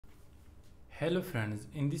Hello friends,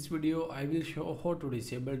 in this video I will show how to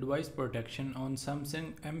disable device protection on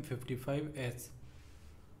Samsung M55s.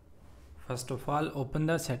 First of all, open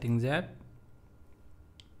the settings app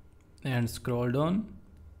and scroll down,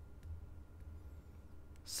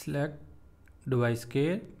 select device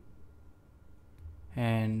care,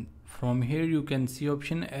 and from here you can see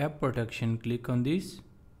option app protection. Click on this,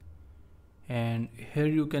 and here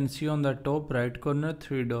you can see on the top right corner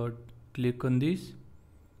 3 dot. Click on this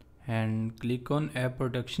and click on app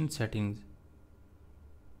protection settings.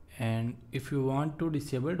 And if you want to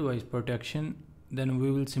disable device protection, then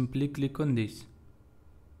we will simply click on this.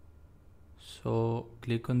 So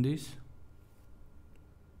click on this.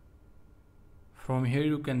 From here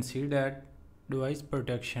you can see that device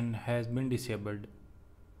protection has been disabled.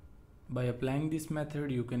 By applying this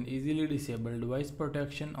method, you can easily disable device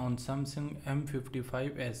protection on Samsung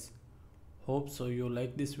M55s. Hope so you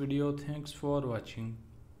like this video. Thanks for watching.